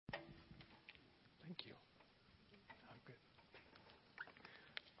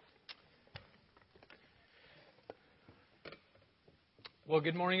Well,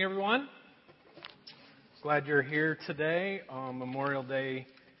 good morning, everyone. Glad you're here today on Memorial Day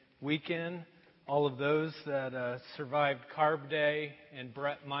weekend. All of those that survived Carb Day and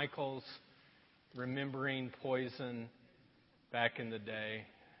Bret Michaels remembering Poison back in the day.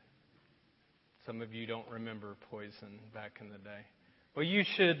 Some of you don't remember Poison back in the day. Well, you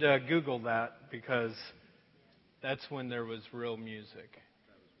should Google that because that's when there was real music.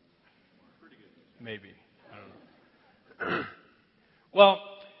 Maybe. I don't know. Well,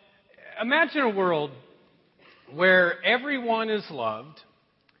 imagine a world where everyone is loved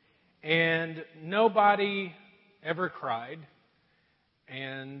and nobody ever cried,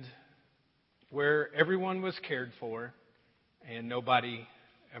 and where everyone was cared for and nobody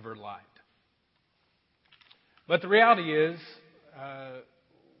ever lied. But the reality is,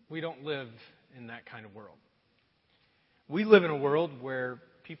 we don't live in that kind of world. We live in a world where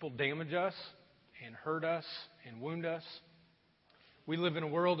people damage us and hurt us and wound us. We live in a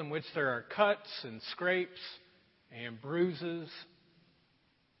world in which there are cuts and scrapes and bruises.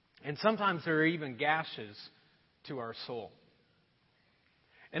 And sometimes there are even gashes to our soul.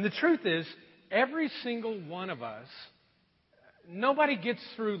 And the truth is, every single one of us, nobody gets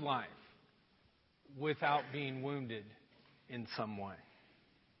through life without being wounded in some way.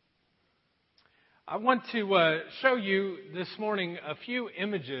 I want to show you this morning a few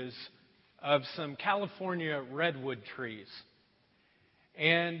images of some California redwood trees.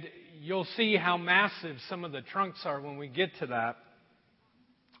 And you'll see how massive some of the trunks are when we get to that.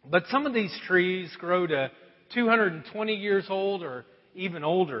 But some of these trees grow to 220 years old or even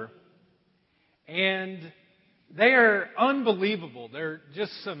older. And they are unbelievable. They're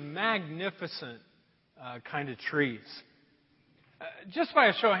just some magnificent kind of trees. Just by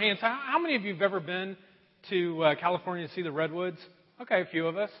a show of hands, how many of you have ever been to California to see the redwoods? Okay, a few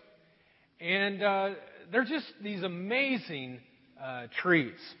of us. And they're just these amazing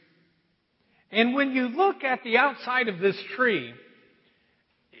trees. And when you look at the outside of this tree,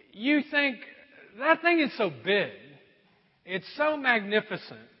 you think, that thing is so big. It's so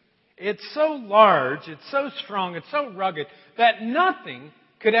magnificent. It's so large. It's so strong. It's so rugged that nothing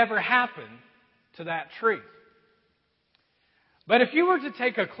could ever happen to that tree. But if you were to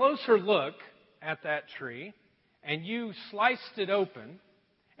take a closer look at that tree and you sliced it open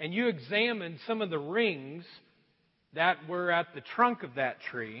and you examined some of the rings that were at the trunk of that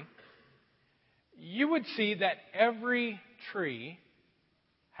tree, you would see that every tree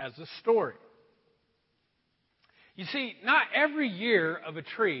has a story. You see, not every year of a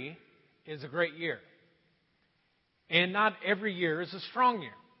tree is a great year. And not every year is a strong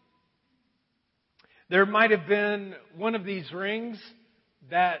year. There might have been one of these rings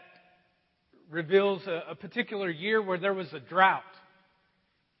that reveals a particular year where there was a drought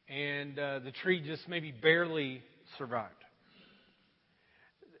and the tree just maybe barely survived.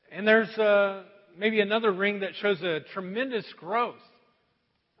 And there's maybe another ring that shows a tremendous growth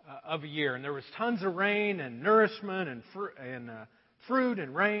of a year. And there was tons of rain and nourishment and fruit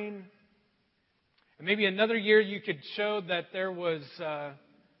and rain. And maybe another year you could show that there was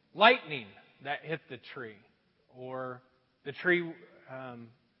lightning that hit the tree. Or the tree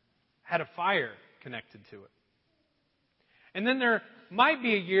had a fire connected to it. And then there might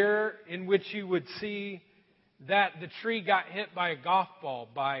be a year in which you would see that the tree got hit by a golf ball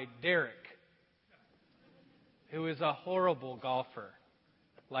by Derek, who is a horrible golfer,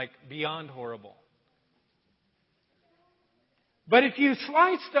 like beyond horrible. But if you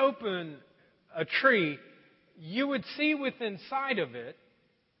sliced open a tree, you would see within inside of it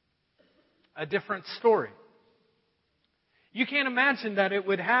a different story. You can't imagine that it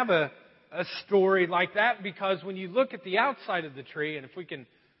would have a story like that, because when you look at the outside of the tree, and if we can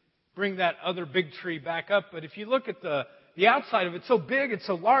bring that other big tree back up, but if you look at the outside of it, it's so big, it's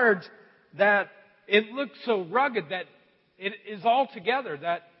so large, that it looks so rugged that it is all together,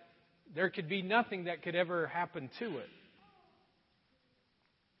 that there could be nothing that could ever happen to it.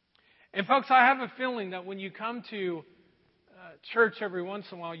 And folks, I have a feeling that when you come to church every once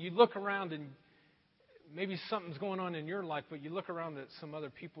in a while, you look around and maybe something's going on in your life, but you look around at some other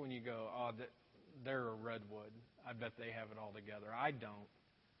people and you go, oh, they're a redwood. I bet they have it all together. I don't.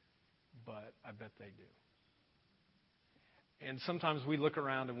 But I bet they do. And sometimes we look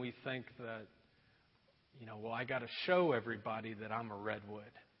around and we think that, well, I got to show everybody that I'm a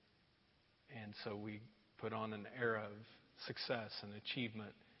redwood. And so we put on an air of success and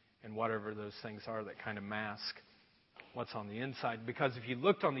achievement and whatever those things are that kind of mask what's on the inside. Because if you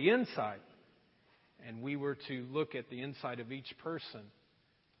looked on the inside and we were to look at the inside of each person,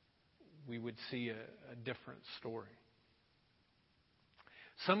 we would see a different story.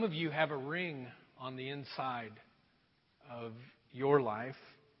 Some of you have a ring on the inside of your life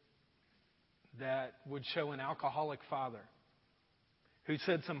that would show an alcoholic father who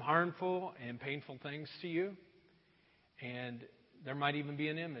said some harmful and painful things to you. And there might even be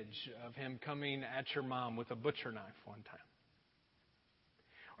an image of him coming at your mom with a butcher knife one time.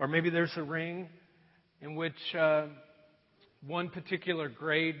 Or maybe there's a ring in which one particular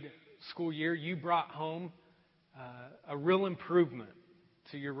grade school year you brought home a real improvement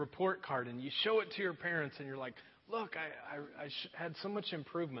to your report card, and you show it to your parents, and you're like, look, I had so much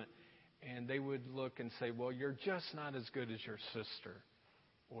improvement. And they would look and say, well, you're just not as good as your sister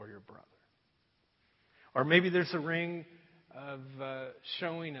or your brother. Or maybe there's a ring of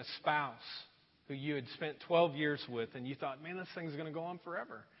showing a spouse who you had spent 12 years with, and you thought, man, this thing's going to go on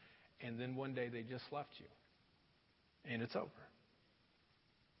forever. And then one day they just left you, and it's over.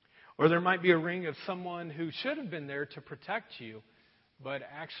 Or there might be a ring of someone who should have been there to protect you, but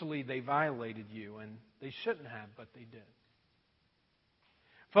actually they violated you, and they shouldn't have, but they did.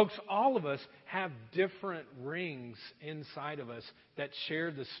 Folks, all of us have different rings inside of us that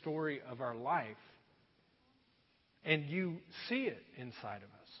share the story of our life. And you see it inside of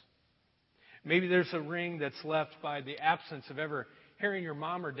us. Maybe there's a ring that's left by the absence of ever hearing your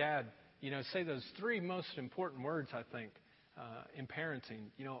mom or dad, say those three most important words, I think, in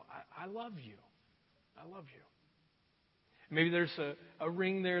parenting. I love you. I love you. Maybe there's a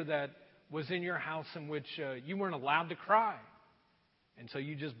ring there that was in your house in which you weren't allowed to cry. And so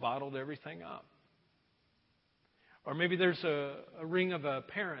you just bottled everything up. Or maybe there's a ring of a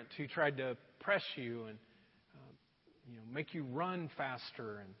parent who tried to press you and make you run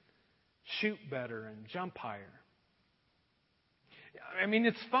faster and shoot better and jump higher. I mean,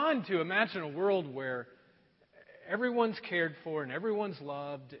 it's fun to imagine a world where everyone's cared for and everyone's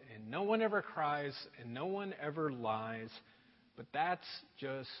loved and no one ever cries and no one ever lies. But that's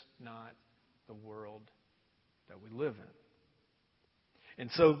just not the world that we live in. And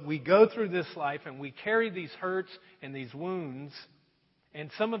so we go through this life and we carry these hurts and these wounds,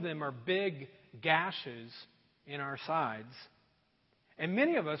 and some of them are big gashes in our sides. And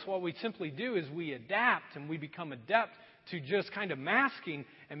many of us, what we simply do is we adapt and we become adept to just kind of masking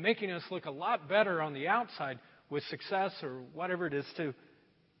and making us look a lot better on the outside with success or whatever it is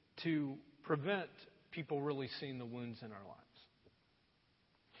to prevent people really seeing the wounds in our lives.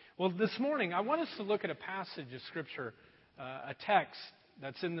 Well, this morning I want us to look at a passage of Scripture, a text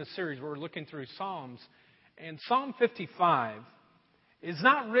that's in this series. We're looking through Psalms. And Psalm 55 is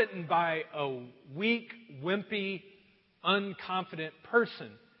not written by a weak, wimpy, unconfident person,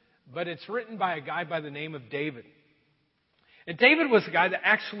 but it's written by a guy by the name of David. And David was a guy that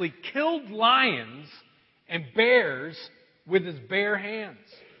actually killed lions and bears with his bare hands.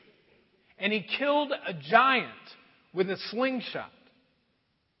 And he killed a giant with a slingshot.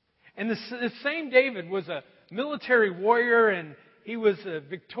 And the same David was a military warrior, and he was a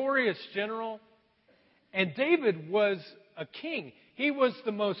victorious general. And David was a king. He was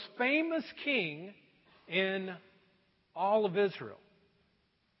the most famous king in all of Israel.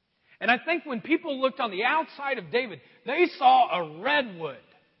 And I think when people looked on the outside of David, they saw a redwood.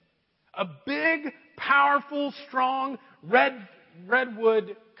 A big, powerful, strong,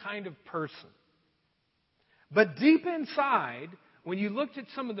 redwood kind of person. But deep inside, when you looked at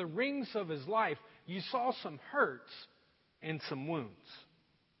some of the rings of his life, you saw some hurts and some wounds.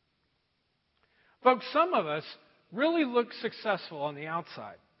 Folks, some of us really look successful on the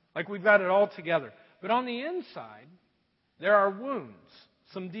outside, like we've got it all together. But on the inside, there are wounds,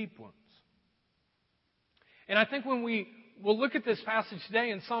 some deep wounds. And I think when we'll look at this passage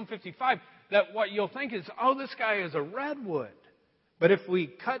today in Psalm 55, that what you'll think is, oh, this guy is a redwood. But if we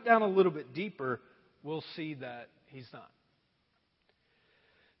cut down a little bit deeper, we'll see that he's not.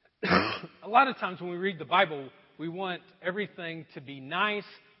 A lot of times when we read the Bible, we want everything to be nice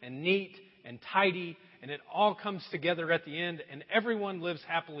and neat and tidy, and it all comes together at the end, and everyone lives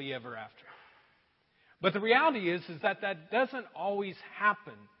happily ever after. But the reality is that doesn't always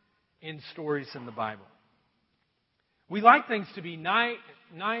happen in stories in the Bible. We like things to be nice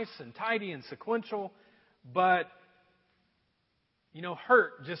and tidy and sequential, but,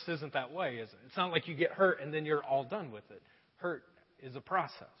 hurt just isn't that way, is it? It's not like you get hurt and then you're all done with it. Hurt is a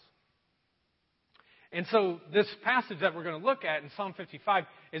process. And so this passage that we're going to look at in Psalm 55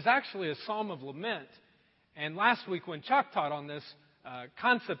 is actually a psalm of lament. And last week when Chuck taught on this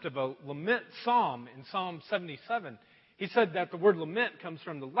concept of a lament psalm in Psalm 77, he said that the word lament comes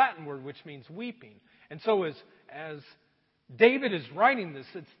from the Latin word which means weeping. And so as David is writing this,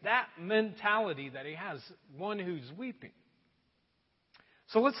 it's that mentality that he has, one who's weeping.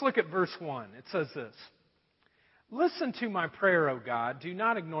 So let's look at verse 1. It says this: "Listen to my prayer, O God. Do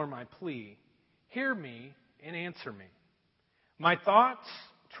not ignore my plea. Hear me and answer me. My thoughts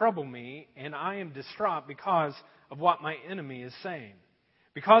trouble me, and I am distraught because of what my enemy is saying,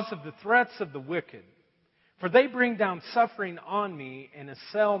 because of the threats of the wicked. For they bring down suffering on me and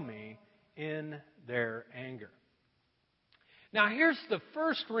assail me in their anger. Now here's the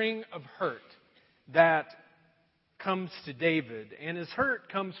first ring of hurt that comes to David. And his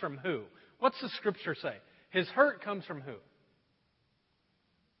hurt comes from who? What's the scripture say? His hurt comes from who?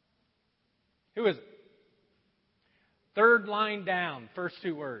 Who is it? Third line down, first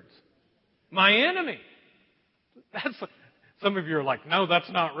two words. My enemy. That's some of you are like, no, that's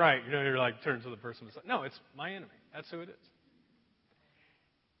not right. You're like, turn to the person. No, it's my enemy. That's who it is.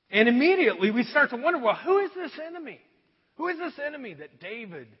 And immediately we start to wonder, well, who is this enemy? Who is this enemy that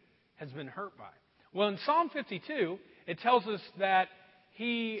David has been hurt by? Well, in Psalm 52, it tells us that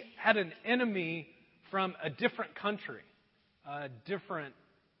he had an enemy from a different country, a different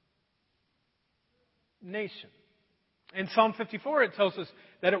nation. In Psalm 54, it tells us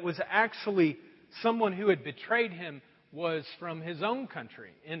that it was actually someone who had betrayed him was from his own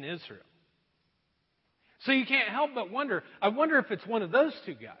country in Israel. So you can't help but wonder, I wonder if it's one of those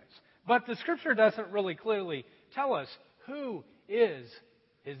two guys. But the scripture doesn't really clearly tell us who is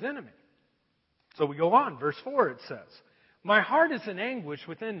his enemy. So we go on. Verse 4 it says, my heart is in anguish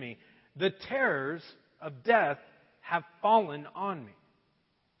within me. The terrors of death have fallen on me.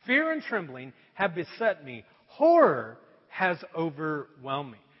 Fear and trembling have beset me. Horror has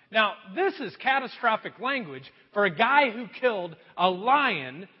overwhelmed me. Now, this is catastrophic language for a guy who killed a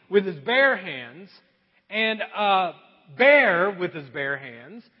lion with his bare hands and a bear with his bare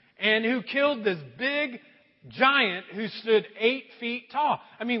hands and who killed this big giant who stood 8 feet tall.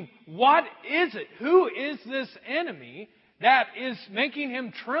 I mean, what is it? Who is this enemy that is making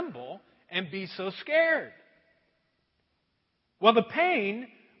him tremble and be so scared? Well, the pain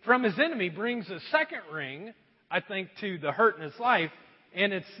from his enemy brings a second ring, I think, to the hurt in his life,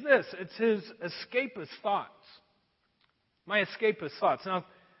 and it's this. It's his escapist thoughts. My escapist thoughts. Now,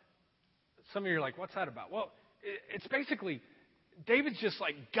 some of you are like, what's that about? Well, it's basically, David's just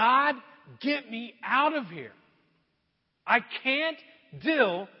like, God, get me out of here. I can't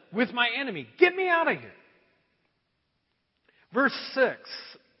deal with my enemy. Get me out of here. Verse 6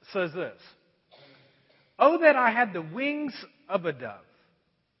 says this. Oh, that I had the wings of a dove.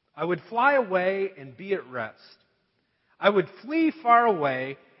 I would fly away and be at rest. I would flee far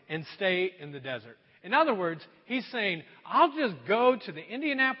away and stay in the desert. In other words, he's saying, I'll just go to the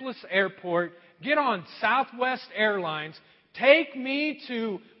Indianapolis airport, get on Southwest Airlines, take me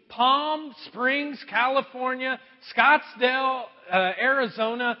to Palm Springs, California, Scottsdale,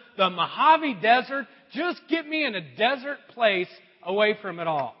 Arizona, the Mojave Desert. Just get me in a desert place away from it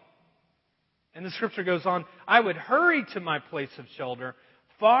all. And the scripture goes on, I would hurry to my place of shelter,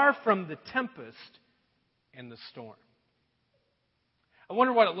 far from the tempest and the storm. I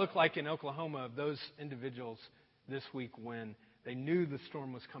wonder what it looked like in Oklahoma of those individuals this week when they knew the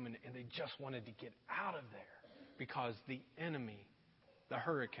storm was coming and they just wanted to get out of there because the enemy, the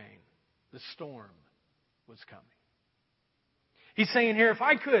hurricane, the storm was coming. He's saying here, if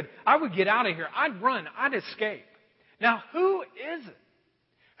I could, I would get out of here. I'd run. I'd escape. Now, who is it?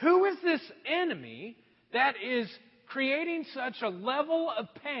 Who is this enemy that is creating such a level of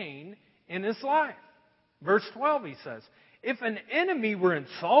pain in his life? Verse 12, he says, if an enemy were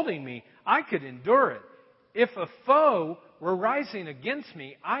insulting me, I could endure it. If a foe were rising against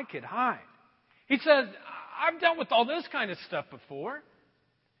me, I could hide. He says, I've dealt with all this kind of stuff before.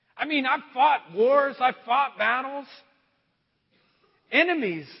 I mean, I've fought wars, I've fought battles.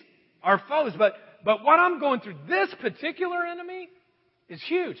 Enemies are foes, but what I'm going through, this particular enemy, is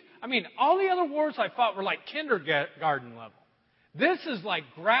huge. I mean, all the other wars I fought were like kindergarten level. This is like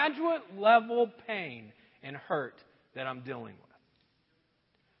graduate level pain and hurt that I'm dealing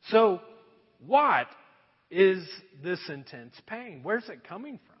with. So, what is this intense pain? Where's it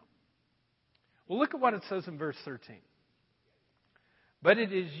coming from? Well, look at what it says in verse 13. But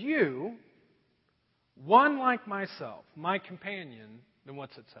it is you, one like myself, my companion, then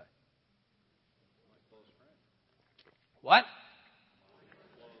what's it say? What?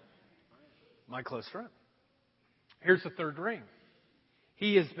 My close friend. Here's the third ring.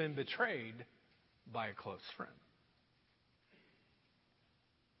 He has been betrayed by a close friend.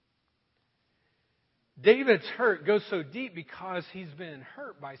 David's hurt goes so deep because he's been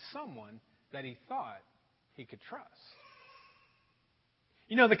hurt by someone that he thought he could trust.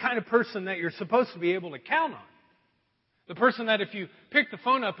 You know, the kind of person that you're supposed to be able to count on. The person that if you pick the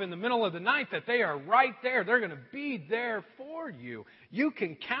phone up in the middle of the night, that they are right there. They're going to be there for you. You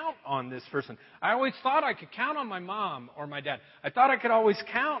can count on this person. I always thought I could count on my mom or my dad. I thought I could always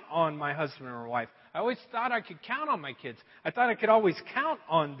count on my husband or wife. I always thought I could count on my kids. I thought I could always count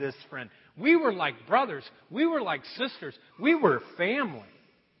on this friend. We were like brothers. We were like sisters. We were family.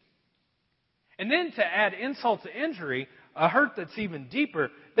 And then to add insult to injury, a hurt that's even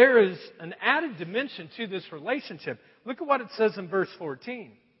deeper, there is an added dimension to this relationship. Look at what it says in verse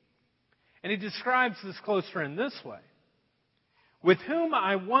 14. And he describes this close friend this way. With whom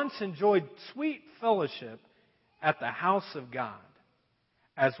I once enjoyed sweet fellowship at the house of God,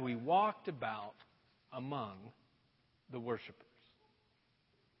 as we walked about among the worshipers.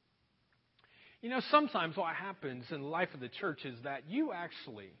 You know, sometimes what happens in the life of the church is that you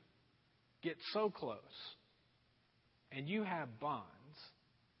actually get so close and you have bonds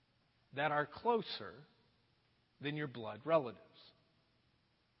that are closer than your blood relatives.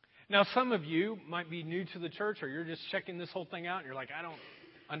 Now, some of you might be new to the church, or you're just checking this whole thing out and you're like, I don't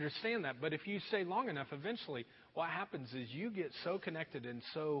understand that. But if you stay long enough, eventually what happens is you get so connected and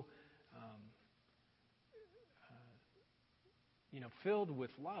so filled with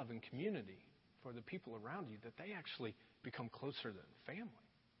love and community for the people around you that they actually become closer than family.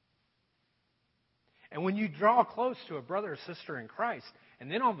 And when you draw close to a brother or sister in Christ, and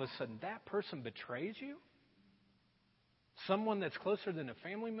then all of a sudden that person betrays you, someone that's closer than a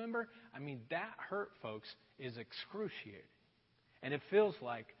family member, I mean, that hurt, folks, is excruciating. And it feels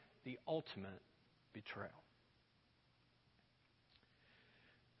like the ultimate betrayal.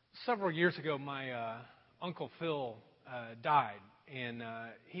 Several years ago, my Uncle Phil died. And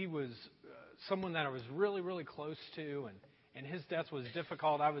he was someone that I was really, really close to. And his death was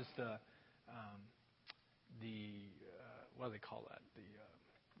difficult. I was the what do they call that?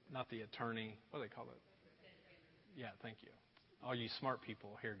 Not the attorney. What do they call it? Yeah, thank you. All you smart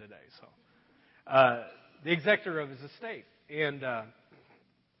people here today. So, the executor of his estate, and I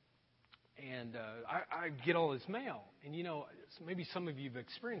get all his mail, and maybe some of you've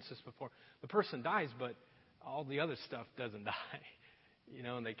experienced this before. The person dies, but all the other stuff doesn't die,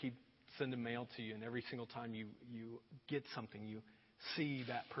 and they keep sending mail to you, and every single time you get something, you see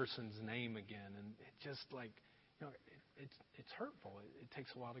that person's name again, and it just like it's hurtful. It takes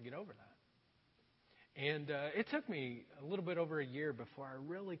a while to get over that. And it took me a little bit over a year before I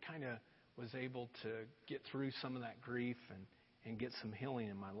really kind of was able to get through some of that grief and get some healing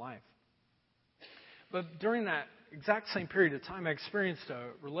in my life. But during that exact same period of time, I experienced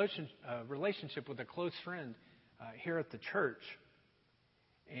a relationship with a close friend here at the church.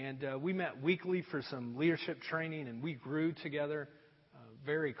 And we met weekly for some leadership training, and we grew together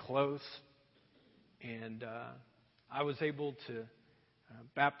very close. And I was able to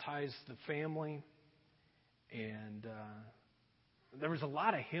baptize the family. And there was a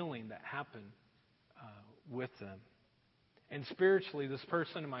lot of healing that happened with them. And spiritually, this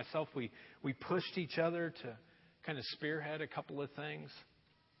person and myself, we pushed each other to kind of spearhead a couple of things.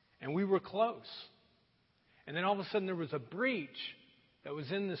 And we were close. And then all of a sudden there was a breach that was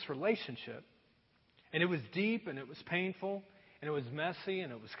in this relationship. And it was deep, and it was painful, and it was messy,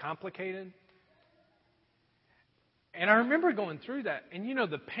 and it was complicated. And I remember going through that. And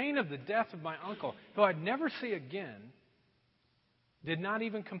the pain of the death of my uncle, who I'd never see again, did not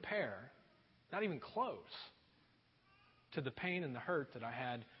even compare, not even close, to the pain and the hurt that I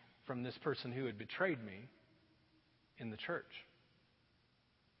had from this person who had betrayed me in the church.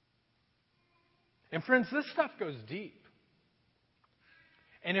 And friends, this stuff goes deep.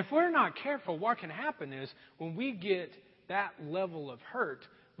 And if we're not careful, what can happen is when we get that level of hurt,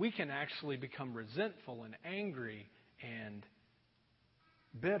 we can actually become resentful and angry and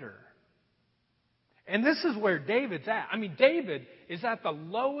bitter. And this is where David's at. I mean, David is at the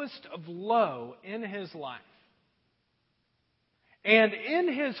lowest of low in his life. And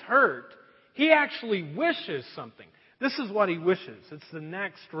in his hurt, he actually wishes something. This is what he wishes. It's the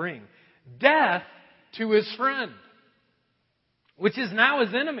next ring. Death to his friend, which is now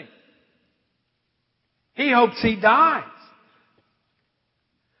his enemy. He hopes he dies.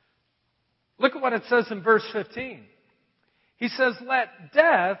 Look at what it says in verse 15. He says, "Let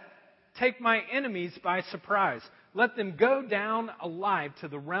death take my enemies by surprise. Let them go down alive to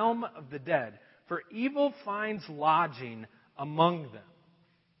the realm of the dead, for evil finds lodging among them."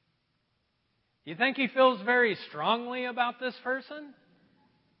 You think he feels very strongly about this person?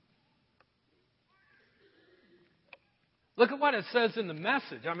 Look at what it says in the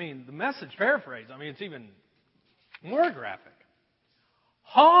Message. I mean, the Message paraphrase. I mean, it's even more graphic.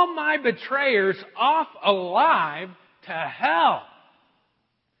 "Haul my betrayers off alive to hell.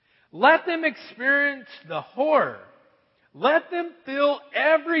 Let them experience the horror. Let them feel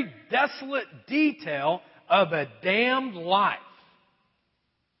every desolate detail of a damned life."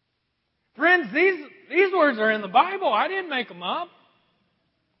 Friends, these words are in the Bible. I didn't make them up.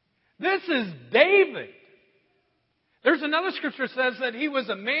 This is David. There's another scripture that says that he was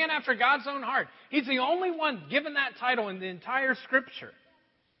a man after God's own heart. He's the only one given that title in the entire scripture.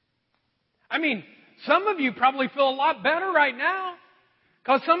 I mean, some of you probably feel a lot better right now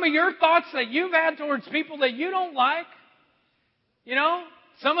because some of your thoughts that you've had towards people that you don't like,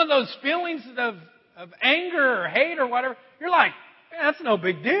 some of those feelings of anger or hate or whatever, you're like, man, that's no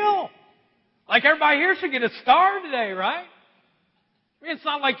big deal. Like everybody here should get a star today, right? I mean, it's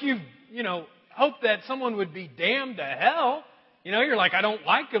not like you've, hope that someone would be damned to hell. You're like, I don't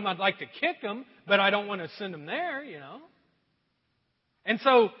like them. I'd like to kick them, but I don't want to send them there, And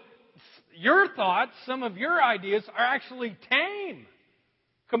so your thoughts, some of your ideas are actually tame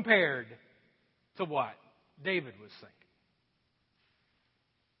compared to what David was thinking.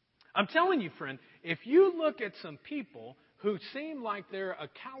 I'm telling you, friend, if you look at some people who seem like they're a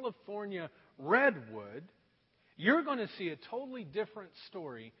California redwood, you're going to see a totally different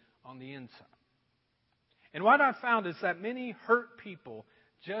story on the inside. And what I've found is that many hurt people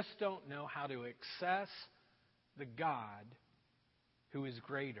just don't know how to access the God who is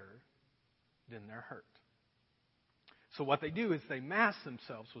greater than their hurt. So what they do is they mask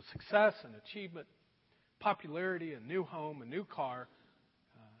themselves with success and achievement, popularity, a new home, a new car,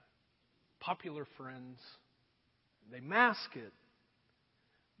 popular friends. They mask it,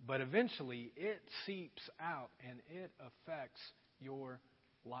 but eventually it seeps out and it affects your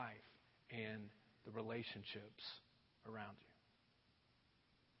life and the relationships around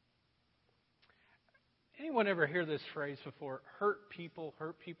you. Anyone ever hear this phrase before? Hurt people,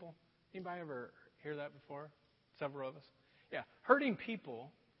 hurt people? Anybody ever hear that before? Several of us? Yeah. Hurting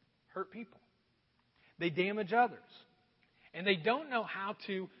people hurt people. They damage others. And they don't know how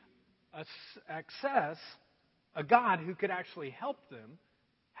to access a God who could actually help them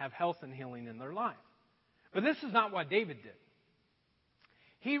have health and healing in their life. But this is not what David did.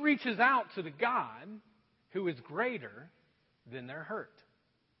 He reaches out to the God who is greater than their hurt.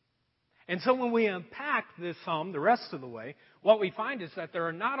 And so when we unpack this psalm the rest of the way, what we find is that there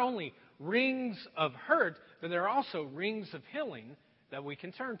are not only rings of hurt, but there are also rings of healing that we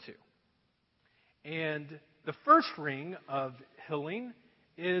can turn to. And the first ring of healing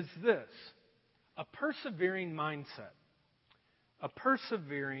is this: a persevering mindset. A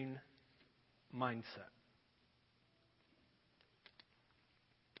persevering mindset.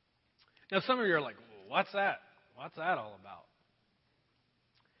 Now, some of you are like, well, what's that? What's that all about?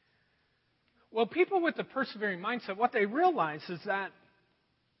 Well, people with the persevering mindset, what they realize is that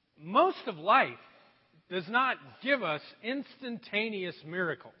most of life does not give us instantaneous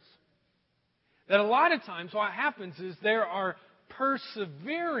miracles. That a lot of times what happens is there are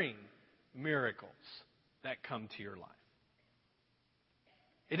persevering miracles that come to your life.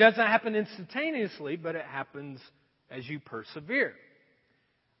 It doesn't happen instantaneously, but it happens as you persevere.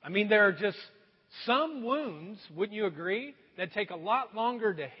 I mean, there are just some wounds, wouldn't you agree, that take a lot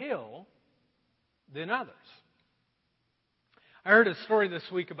longer to heal than others. I heard a story this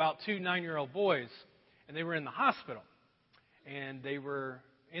week about two 9-year-old boys, and they were in the hospital. And they were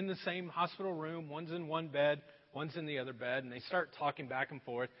in the same hospital room. One's in one bed, one's in the other bed, and they start talking back and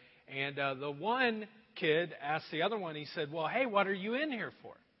forth. And the one kid asked the other one, he said, well, hey, what are you in here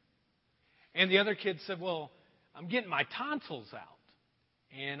for? And the other kid said, well, I'm getting my tonsils out.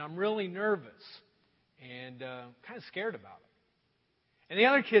 And I'm really nervous and kind of scared about it. And the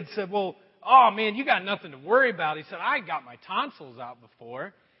other kid said, well, oh, man, you got nothing to worry about. He said, I got my tonsils out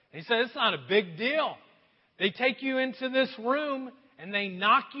before. And he said, it's not a big deal. They take you into this room and they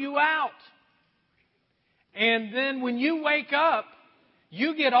knock you out. And then when you wake up,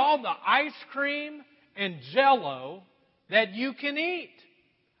 you get all the ice cream and Jell-O that you can eat.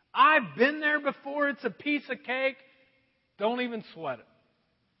 I've been there before. It's a piece of cake. Don't even sweat it.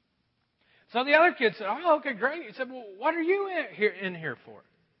 So the other kid said, oh, okay, great. He said, well, what are you in here for?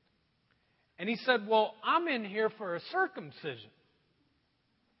 And he said, well, I'm in here for a circumcision.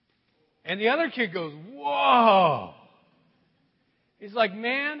 And the other kid goes, whoa. He's like,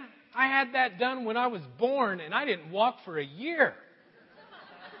 man, I had that done when I was born and I didn't walk for a year.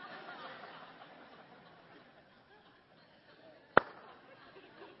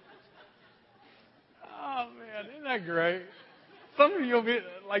 Oh, man, isn't that great? Some of you will be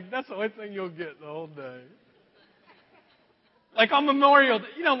like, that's the only thing you'll get the whole day. Like on Memorial Day,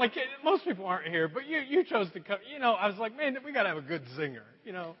 like most people aren't here, but you chose to come. I was like, man, we got to have a good singer,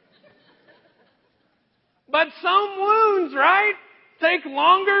 But some wounds, right, take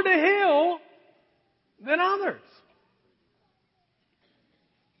longer to heal than others.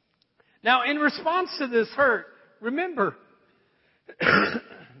 Now, in response to this hurt, remember,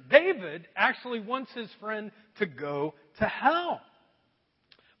 David actually wants his friend to go to hell.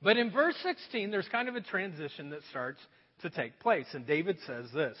 But in verse 16, there's kind of a transition that starts to take place. And David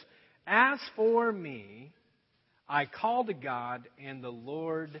says this, "As for me, I call to God, and the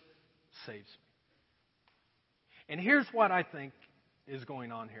Lord saves me." And here's what I think is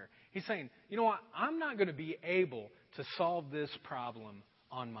going on here. He's saying, you know what? I'm not going to be able to solve this problem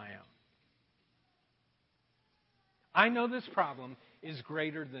on my own. I know this problem is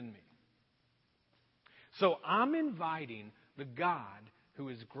greater than me. So I'm inviting the God who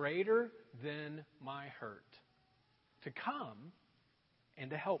is greater than my hurt to come and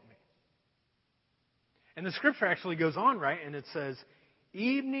to help me. And the scripture actually goes on, right? And it says,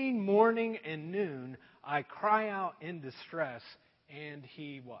 "Evening, morning, and noon, I cry out in distress, and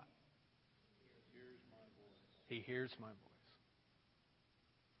He" what? He hears my voice.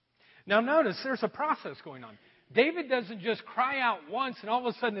 Now notice, there's a process going on. David doesn't just cry out once and all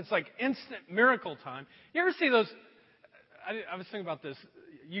of a sudden it's like instant miracle time. You ever see those? I was thinking about this.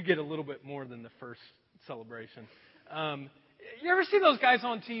 You get a little bit more than the first celebration. You ever see those guys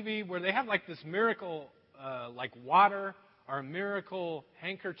on TV where they have like this miracle, like water or a miracle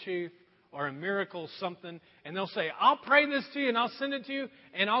handkerchief or a miracle something, and they'll say, "I'll pray this to you and I'll send it to you,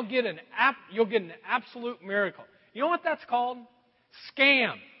 and you'll get an absolute miracle." You know what that's called?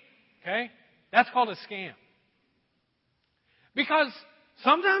 Scam. Okay? That's called a scam. Because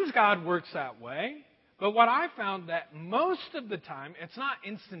sometimes God works that way, but what I found that most of the time, it's not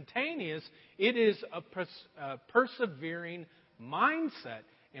instantaneous. It is a persevering mindset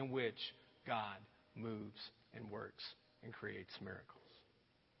in which God moves and works and creates miracles.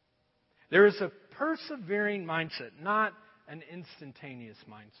 There is a persevering mindset, not an instantaneous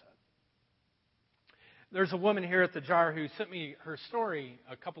mindset. There's a woman here at the Jar who sent me her story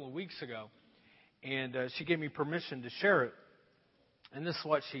a couple of weeks ago, and she gave me permission to share it. And this is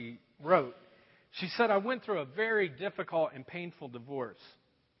what she wrote. She said, "I went through a very difficult and painful divorce.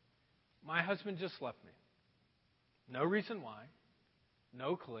 My husband just left me. No reason why.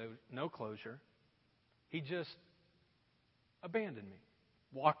 No closure. He just abandoned me.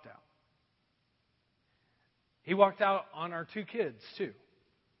 Walked out. He walked out on our 2 kids, too.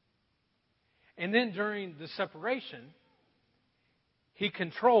 And then during the separation, he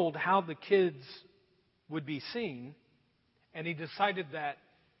controlled how the kids would be seen. And he decided that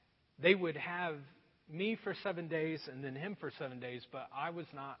they would have me for 7 days and then him for 7 days, but I was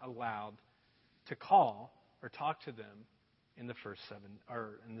not allowed to call or talk to them in the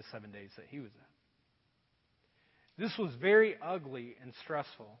 7 days that he was at. This was very ugly and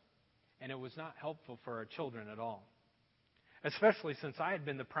stressful, and it was not helpful for our children at all. Especially since I had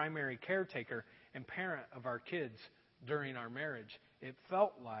been the primary caretaker and parent of our kids during our marriage. It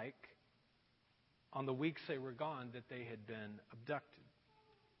felt like on the weeks they were gone that they had been abducted.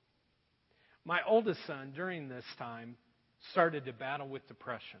 My oldest son, during this time, started to battle with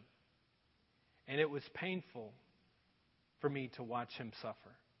depression. And it was painful for me to watch him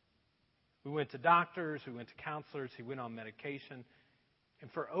suffer. We went to doctors, we went to counselors, he went on medication.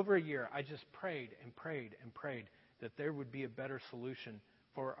 And for over a year, I just prayed and prayed and prayed that there would be a better solution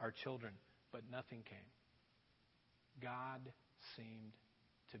for our children. But nothing came. God seemed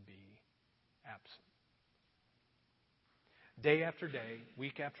to be absent. Day after day,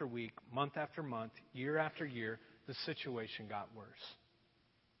 week after week, month after month, year after year, the situation got worse.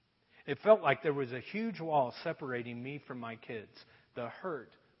 It felt like there was a huge wall separating me from my kids. The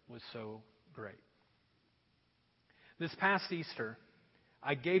hurt was so great. This past Easter,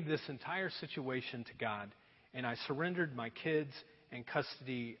 I gave this entire situation to God, and I surrendered my kids and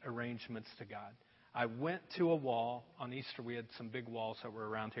custody arrangements to God. I went to a wall. On Easter, we had some big walls that were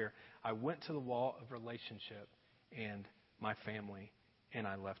around here. I went to the wall of relationship and my family, and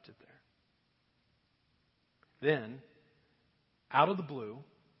I left it there. Then, out of the blue,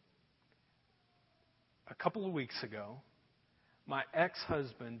 a couple of weeks ago, my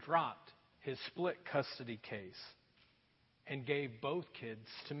ex-husband dropped his split custody case and gave both kids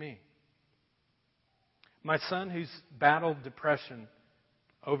to me. My son, who's battled depression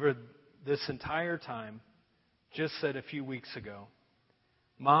over this entire time, just said a few weeks ago,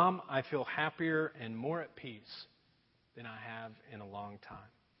 "Mom, I feel happier and more at peace than I have in a long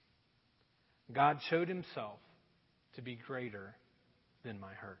time." God showed himself to be greater than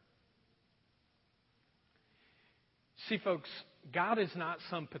my hurt. See, folks, God is not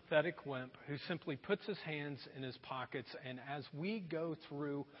some pathetic wimp who simply puts his hands in his pockets, and as we go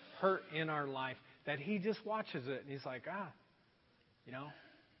through hurt in our life, that he just watches it and he's like,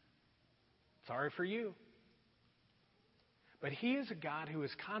 sorry for you. But he is a God who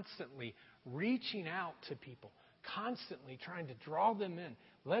is constantly reaching out to people, constantly trying to draw them in,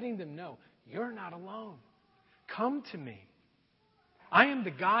 letting them know, you're not alone. Come to me. I am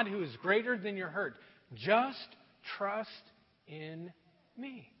the God who is greater than your hurt. Just trust in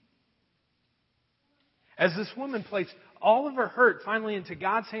me. As this woman placed all of her hurt finally into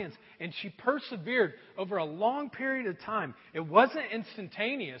God's hands, and she persevered over a long period of time. It wasn't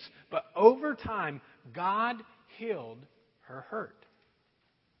instantaneous, but over time, God healed her hurt.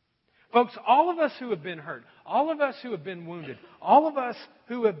 Folks, all of us who have been hurt, all of us who have been wounded, all of us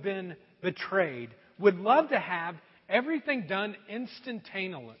who have been betrayed would love to have everything done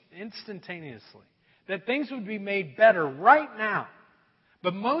instantaneously, that things would be made better right now.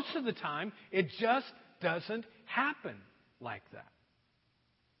 But most of the time, it just doesn't happen like that.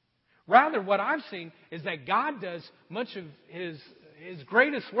 Rather, what I've seen is that God does much of His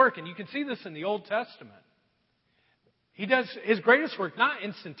greatest work, and you can see this in the Old Testament. He does His greatest work not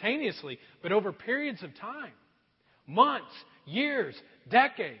instantaneously, but over periods of time. Months, years,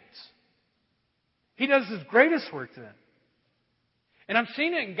 decades. He does His greatest work then. And I've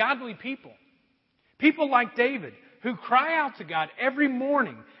seen it in godly people. People like David, who cry out to God every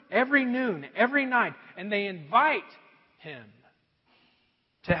morning, every noon, every night, and they invite Him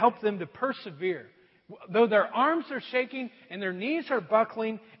to help them to persevere. Though their arms are shaking and their knees are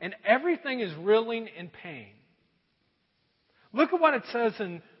buckling and everything is reeling in pain. Look at what it says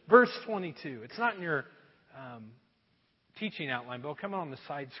in verse 22. It's not in your teaching outline, but it'll come on the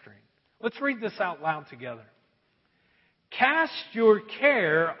side screen. Let's read this out loud together. Cast your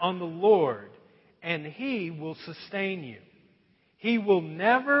care on the Lord, and He will sustain you. He will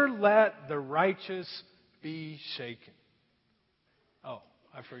never let the righteous be shaken. Oh,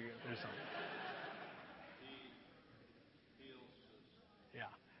 I forget. There's something. Yeah,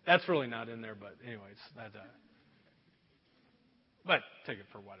 that's really not in there, but anyways, that. But take it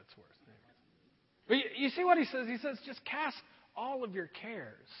for what it's worth. Anyways. But you see what he says? He says, just cast all of your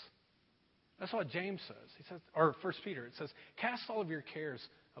cares. That's what James says. He says, or 1 Peter, it says, cast all of your cares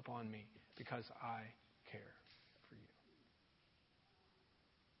upon me because I care for you.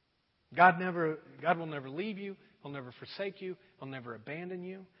 God will never leave you. He'll never forsake you. He'll never abandon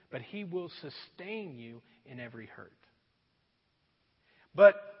you. But He will sustain you in every hurt.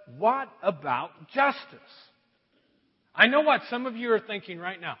 But what about justice? I know what some of you are thinking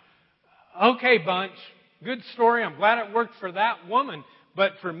right now. Okay, bunch, good story. I'm glad it worked for that woman.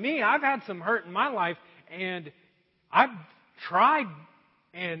 But for me, I've had some hurt in my life, and I've tried,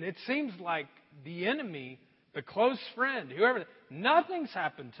 and it seems like the enemy, the close friend, whoever, nothing's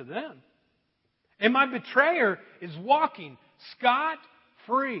happened to them. And my betrayer is walking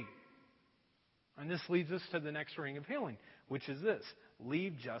scot-free. And this leads us to the next ring of healing, which is this: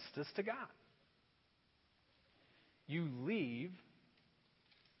 leave justice to God. You leave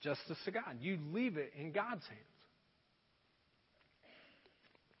justice to God. You leave it in God's hands.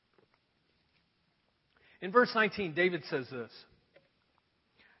 In verse 19, David says this: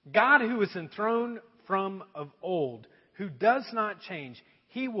 God, who is enthroned from of old, who does not change,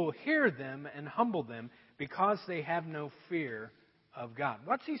 He will hear them and humble them because they have no fear of God.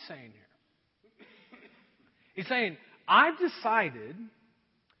 What's he saying here? He's saying, I've decided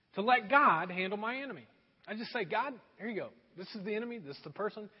to let God handle my enemy. I just say, God, here you go. This is the enemy. This is the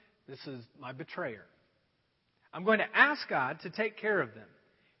person. This is my betrayer. I'm going to ask God to take care of them.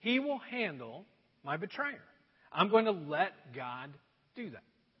 He will handle my betrayer. I'm going to let God do that.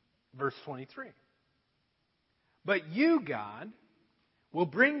 Verse 23. But you, God, will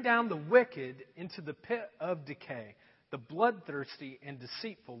bring down the wicked into the pit of decay. The bloodthirsty and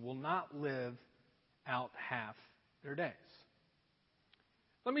deceitful will not live out half their days.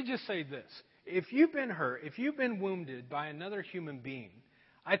 Let me just say this. If you've been hurt, if you've been wounded by another human being,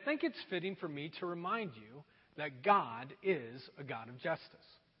 I think it's fitting for me to remind you that God is a God of justice.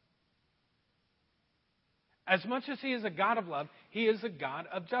 As much as He is a God of love, He is a God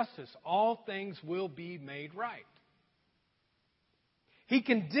of justice. All things will be made right. He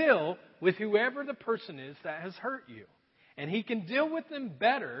can deal with whoever the person is that has hurt you. And He can deal with them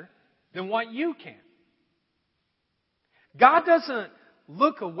better than what you can. God doesn't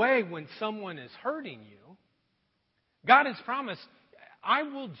look away when someone is hurting you. God has promised, I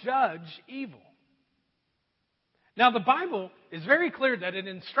will judge evil. Now, the Bible is very clear that it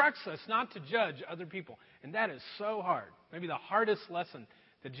instructs us not to judge other people. And that is so hard. Maybe the hardest lesson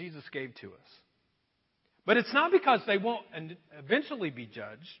that Jesus gave to us. But it's not because they won't eventually be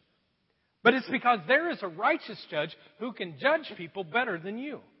judged, but it's because there is a righteous judge who can judge people better than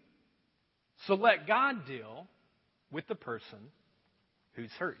you. So let God deal with the person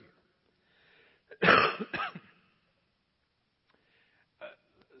who's hurt you.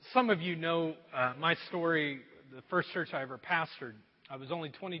 Some of you know my story. The first church I ever pastored, I was only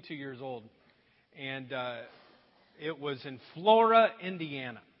 22 years old. And it was in Flora,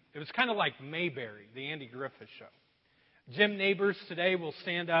 Indiana. It was kind of like Mayberry, the Andy Griffith Show. Jim Nabors today will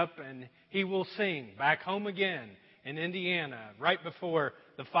stand up and he will sing Back Home Again in Indiana right before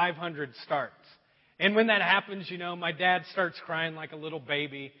the 500 starts. And when that happens, my dad starts crying like a little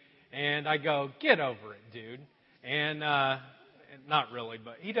baby. And I go, get over it, dude. And not really,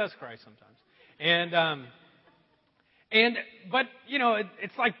 but he does cry sometimes. But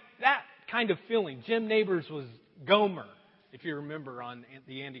it's like that kind of feeling. Jim Nabors was Gomer, if you remember, on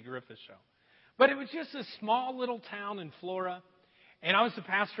the Andy Griffith Show. But it was just a small little town in Florida. And I was the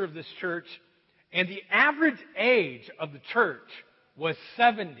pastor of this church. And the average age of the church was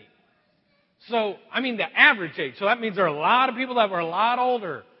 70. So, the average age. So that means there are a lot of people that were a lot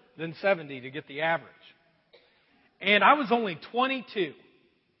older than 70 to get the average. And I was only 22.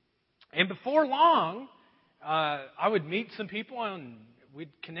 And before long, I would meet some people and we'd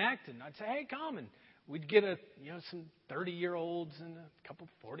connect and I'd say, hey, come. And we'd get some 30-year-olds and a couple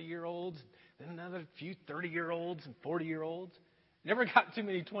 40-year-olds, then another few 30-year-olds and 40-year-olds. Never got too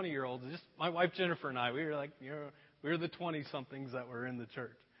many 20-year-olds. Just my wife Jennifer and I, we were like, we were the 20-somethings that were in the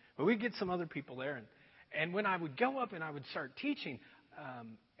church. But we'd get some other people there. And when I would go up and I would start teaching,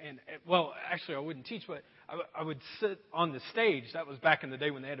 actually I wouldn't teach, but I would sit on the stage. That was back in the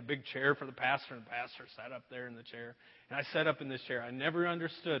day when they had a big chair for the pastor, and the pastor sat up there in the chair. And I sat up in this chair. I never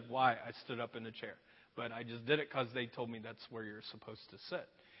understood why I stood up in the chair, but I just did it because they told me that's where you're supposed to sit.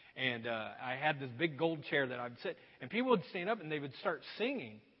 And I had this big gold chair that I'd sit, and people would stand up and they would start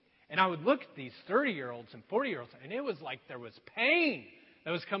singing. And I would look at these 30-year-olds and 40-year-olds, and it was like there was pain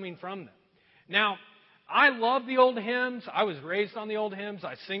that was coming from them. Now, I love the old hymns. I was raised on the old hymns.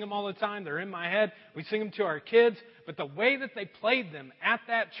 I sing them all the time. They're in my head. We sing them to our kids. But the way that they played them at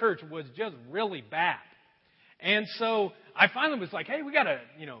that church was just really bad. And so I finally was like, hey, we got to,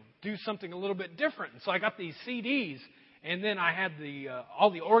 do something a little bit different. And so I got these CDs, and then I had all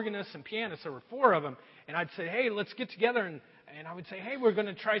the organists and pianists. There were 4 of them. And I'd say, hey, let's get together. And I would say, hey, we're going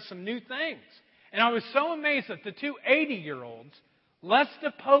to try some new things. And I was so amazed that the 2 80-year-olds,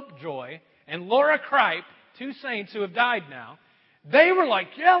 Lesta Popejoy and Laura Kripe, 2 saints who have died now, they were like,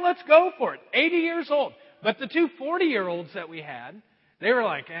 yeah, let's go for it. 80 years old. But the 2 40-year-olds that we had, they were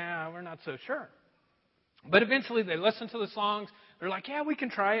like, we're not so sure. But eventually they listened to the songs. They're like, yeah, we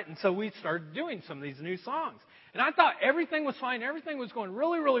can try it. And so we started doing some of these new songs. And I thought everything was fine. Everything was going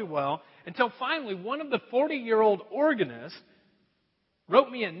really, really well until finally one of the 40-year-old organists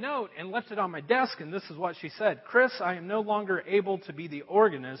wrote me a note and left it on my desk, and this is what she said. Chris, I am no longer able to be the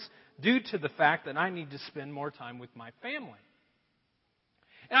organist due to the fact that I need to spend more time with my family.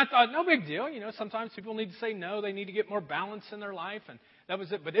 And I thought, no big deal. Sometimes people need to say no. They need to get more balance in their life, and that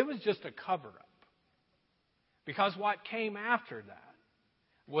was it. But it was just a cover-up. Because what came after that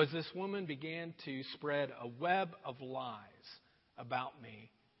was this woman began to spread a web of lies about me,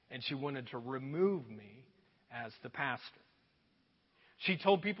 and she wanted to remove me as the pastor. She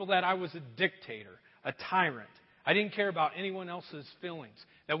told people that I was a dictator, a tyrant. I didn't care about anyone else's feelings.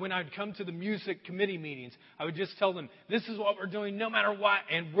 That when I'd come to the music committee meetings, I would just tell them, this is what we're doing no matter what,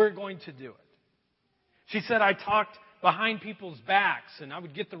 and we're going to do it. She said I talked behind people's backs, and I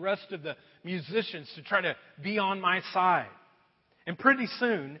would get the rest of the musicians to try to be on my side. And pretty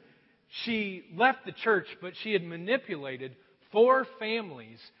soon, she left the church, but she had manipulated 4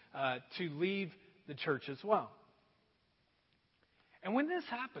 families to leave the church as well. And when this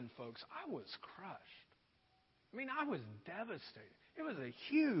happened, folks, I was crushed. I was devastated. It was a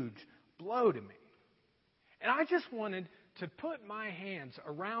huge blow to me. And I just wanted to put my hands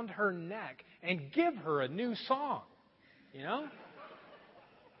around her neck and give her a new song.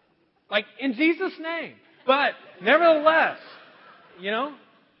 Like, in Jesus' name. But, nevertheless,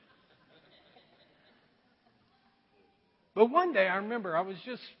 But one day, I remember I was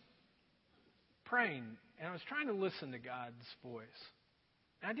just praying, and I was trying to listen to God's voice.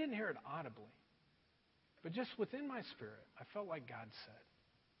 And I didn't hear it audibly. But just within my spirit, I felt like God said,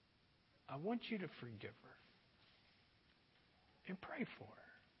 I want you to forgive her. And pray for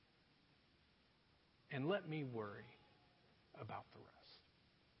her. And let me worry about the rest.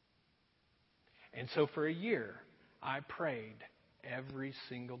 And so for a year, I prayed every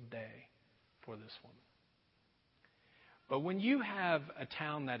single day for this woman. But when you have a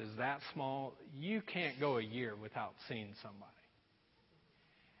town that is that small, you can't go a year without seeing somebody.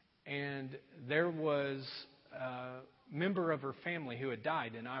 And there was a member of her family who had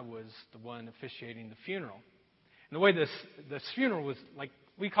died, and I was the one officiating the funeral. And the way this funeral was, like,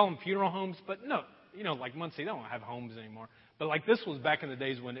 we call them funeral homes, but no, like Muncie, they don't have homes anymore. But like this was back in the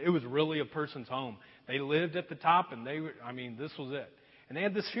days when it was really a person's home. They lived at the top, and this was it. And they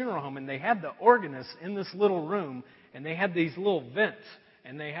had this funeral home, and they had the organist in this little room, and they had these little vents,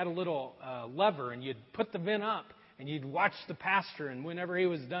 and they had a little lever, and you'd put the vent up, and you'd watch the pastor, and whenever he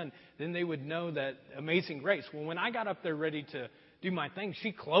was done, then they would know that Amazing Grace. Well, when I got up there ready to do my thing,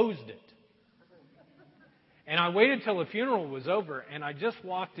 she closed it. And I waited till the funeral was over, and I just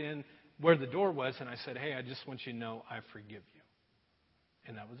walked in where the door was, and I said, hey, I just want you to know I forgive you.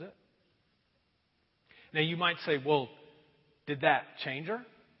 And that was it. Now, you might say, well, did that change her?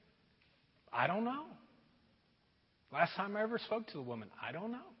 I don't know. Last time I ever spoke to the woman, I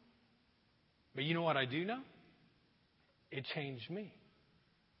don't know. But you know what I do know? It changed me.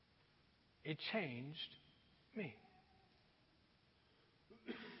 It changed me.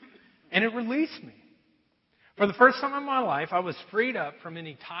 And it released me. For the first time in my life, I was freed up from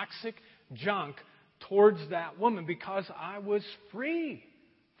any toxic junk towards that woman because I was free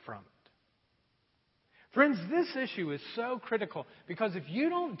from it. Friends, this issue is so critical because if you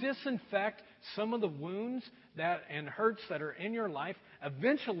don't disinfect some of the wounds and hurts that are in your life,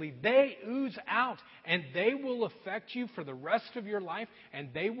 eventually they ooze out and they will affect you for the rest of your life, and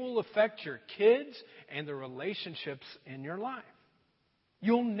they will affect your kids and the relationships in your life.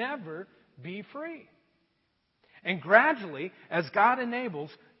 You'll never be free. And gradually, as God enables,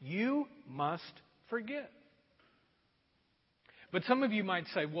 you must forgive. But some of you might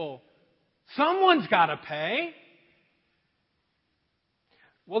say, well, someone's got to pay.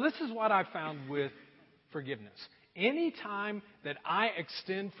 Well, this is what I found with forgiveness. Anytime that I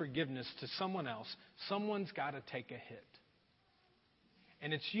extend forgiveness to someone else, someone's got to take a hit.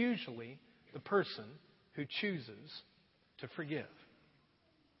 And it's usually the person who chooses to forgive.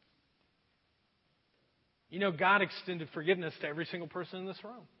 You know, God extended forgiveness to every single person in this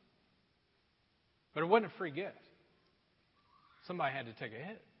room. But it wasn't a free gift. Somebody had to take a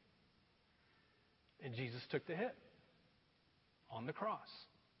hit. And Jesus took the hit on the cross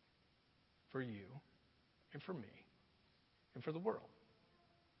for you and for me and for the world.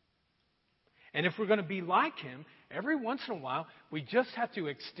 And if we're going to be like Him, every once in a while, we just have to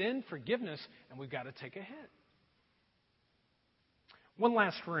extend forgiveness, and we've got to take a hit. One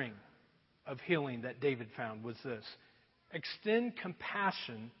last ring of healing that David found was this: extend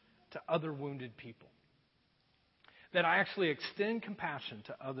compassion to other wounded people. That I actually extend compassion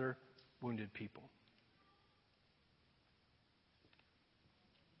to other wounded people.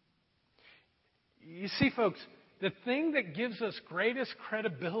 You see, folks, the thing that gives us greatest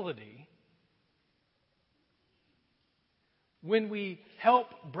credibility when we help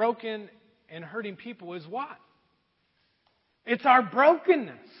broken and hurting people is what? It's our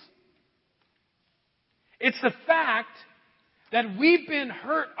brokenness. It's the fact that we've been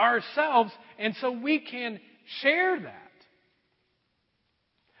hurt ourselves, and so we can share that.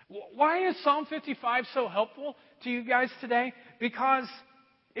 Why is Psalm 55 so helpful to you guys today? Because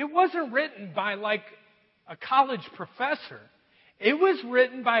it wasn't written by like a college professor. It was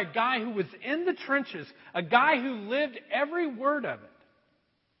written by a guy who was in the trenches, a guy who lived every word of it.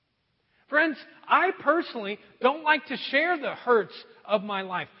 Friends, I personally don't like to share the hurts of my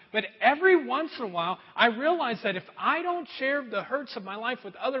life. But every once in a while, I realize that if I don't share the hurts of my life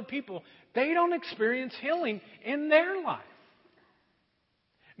with other people, they don't experience healing in their life.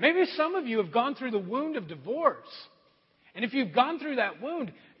 Maybe some of you have gone through the wound of divorce. And if you've gone through that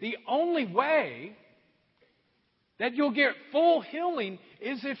wound, the only way that you'll get full healing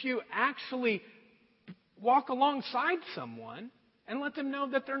is if you actually walk alongside someone and let them know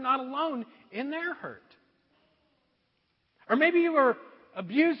that they're not alone in their hurt. Or maybe you were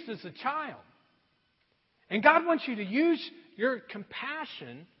abused as a child. And God wants you to use your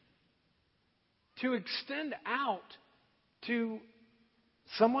compassion to extend out to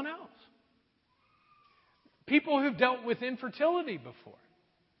someone else. People who've dealt with infertility before.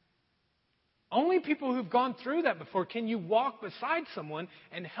 Only people who've gone through that before can you walk beside someone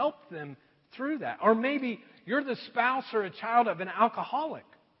and help them through that. Or maybe you're the spouse or a child of an alcoholic.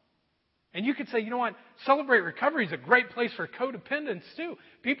 And you could say, you know what, Celebrate Recovery is a great place for codependents too.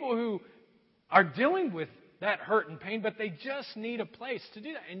 People who are dealing with that hurt and pain, but they just need a place to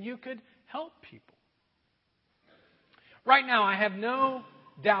do that. And you could help people. Right now, I have no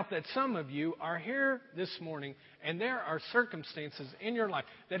doubt that some of you are here this morning, and there are circumstances in your life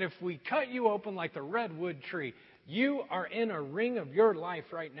that if we cut you open like the redwood tree, you are in a ring of your life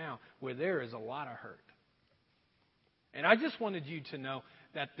right now where there is a lot of hurt. And I just wanted you to know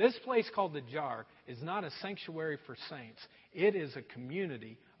that this place called the Jar is not a sanctuary for saints. It is a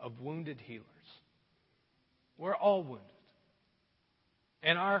community of wounded healers. We're all wounded.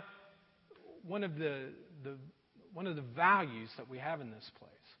 And one of the values that we have in this place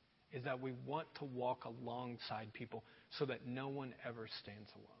is that we want to walk alongside people so that no one ever stands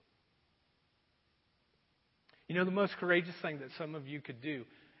alone. You know, the most courageous thing that some of you could do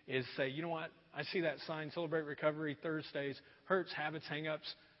is say, you know what, I see that sign, Celebrate Recovery Thursdays, hurts, habits,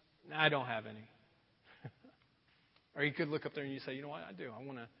 hang-ups. I don't have any. Or you could look up there and you say, you know what, I do. I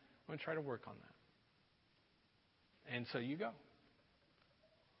want to try to work on that. And so you go.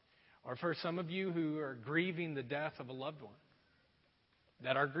 Or for some of you who are grieving the death of a loved one,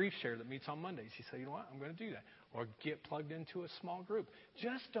 that our grief share that meets on Mondays, you say, you know what, I'm going to do that. Or get plugged into a small group.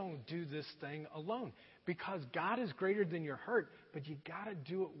 Just don't do this thing alone. Because God is greater than your hurt, but you got to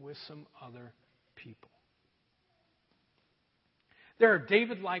do it with some other people. There are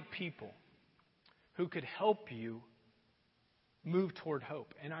David-like people who could help you move toward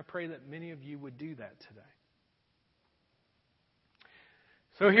hope. And I pray that many of you would do that today.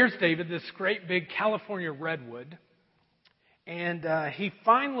 So here's David, this great big California redwood. And he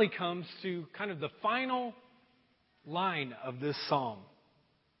finally comes to kind of the final line of this psalm.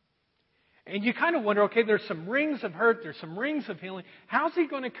 And you kind of wonder, okay, there's some rings of hurt, there's some rings of healing. How's he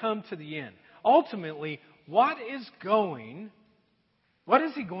going to come to the end? Ultimately, what is he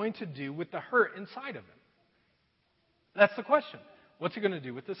going to do with the hurt inside of him? That's the question. What's he going to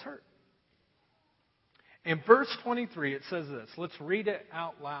do with this hurt? In verse 23, it says this. Let's read it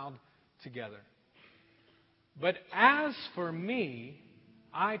out loud together. But as for me,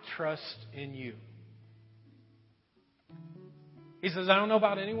 I trust in you. He says, I don't know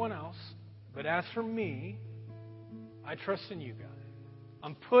about anyone else, but as for me, I trust in you, God.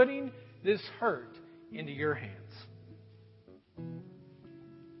 I'm putting this hurt into your hands.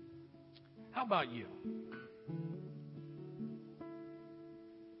 How about you?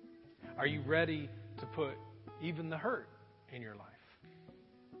 Are you ready to put even the hurt in your life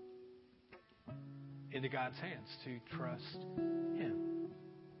into God's hands to trust Him?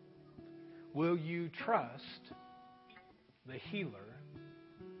 Will you trust the healer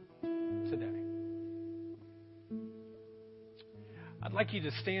today? I'd like you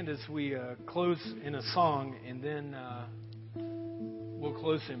to stand as we close in a song, and then we'll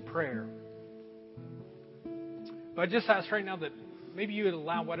close in prayer. But I just ask right now that maybe you would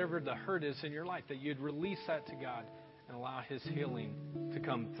allow whatever the hurt is in your life, that you'd release that to God and allow His healing to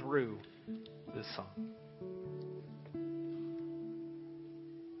come through this song.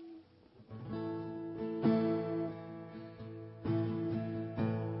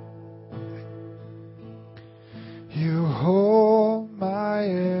 You hold my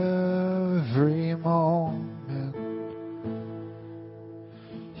every moment.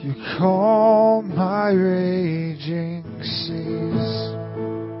 You calm my raging seas.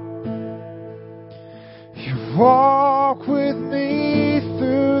 You walk with me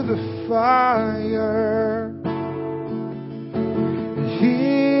through the fire and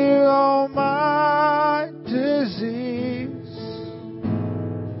heal all my disease.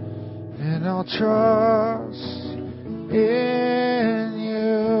 And I'll trust in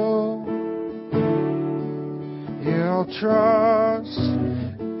you. Yeah, I'll trust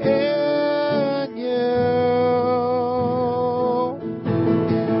in you.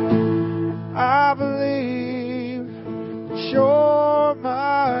 I believe that you're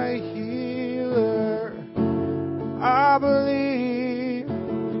my healer. I believe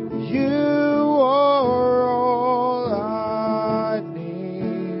you are all I need.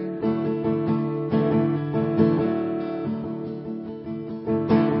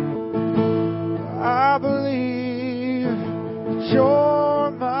 I believe that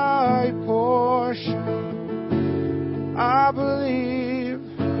you're my portion. I believe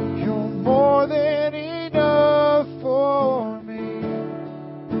you're more than enough for me.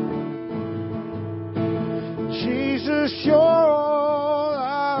 Jesus, you're all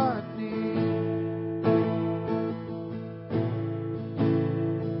I need.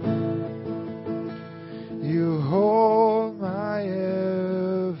 You hold my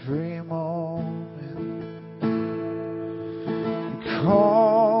every moment. You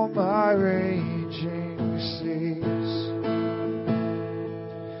calm my raging seas.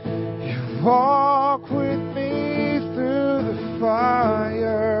 You walk with me through the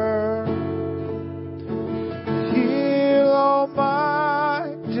fire. Heal all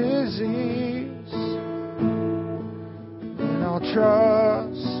my disease. And I'll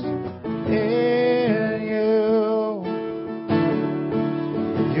trust in you.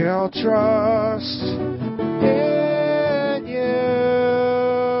 Yeah, I'll trust in you.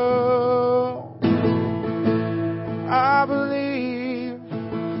 I believe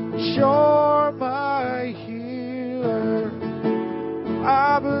you're my healer.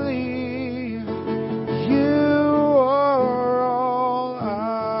 I believe you are all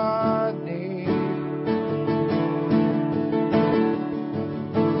I need.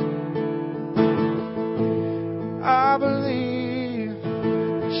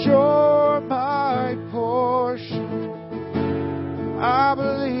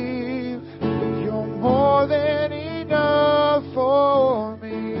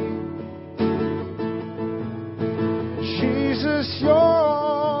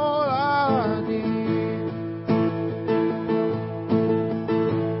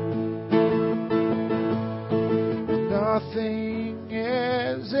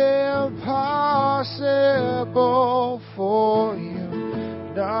 impossible for you.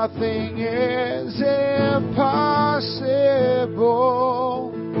 Nothing is impossible.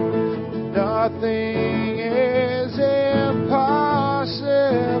 Nothing is impossible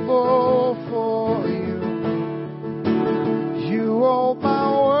for you. You hold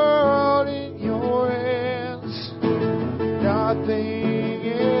my world in your hands. Nothing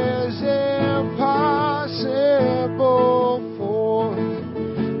is impossible for you.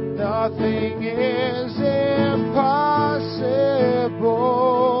 Nothing is impossible.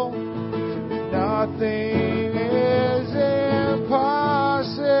 Nothing is impossible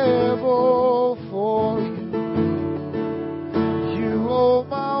for you. You hold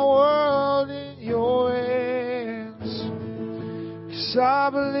my world in your hands. 'Cause I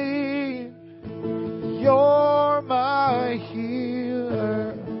believe you're my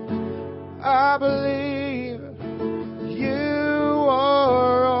healer. I believe you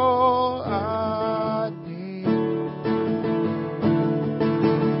are all I need.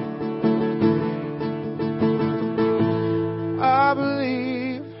 I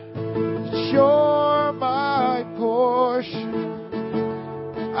believe that you're my portion.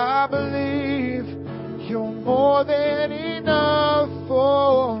 I believe you're more than enough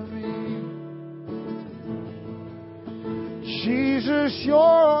for me. Jesus, you're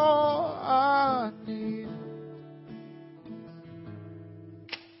all I need.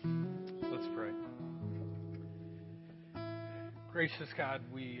 Let's pray. Gracious God,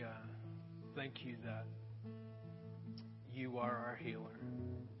 we thank you that you are our healer.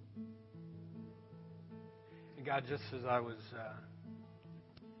 And God, just as I was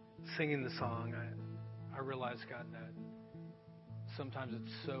singing the song, I realized, God, that sometimes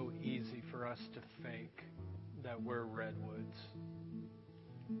it's so easy for us to fake that we're redwoods.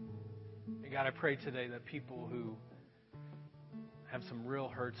 And God, I pray today that people who have some real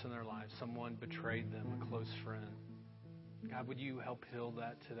hurts in their lives, someone betrayed them, a close friend, God, would you help heal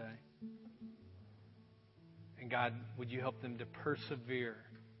that today? And God, would you help them to persevere?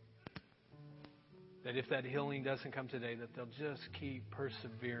 That if that healing doesn't come today, that they'll just keep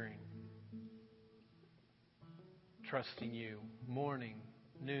persevering, trusting you, morning,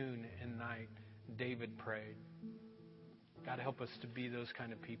 noon, and night. David prayed. God, help us to be those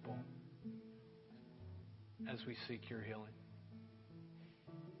kind of people as we seek your healing.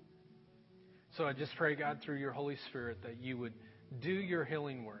 So I just pray, God, through your Holy Spirit, that you would do your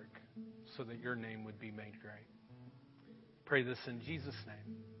healing work so that your name would be made great. Pray this in Jesus'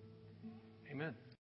 name. Amen.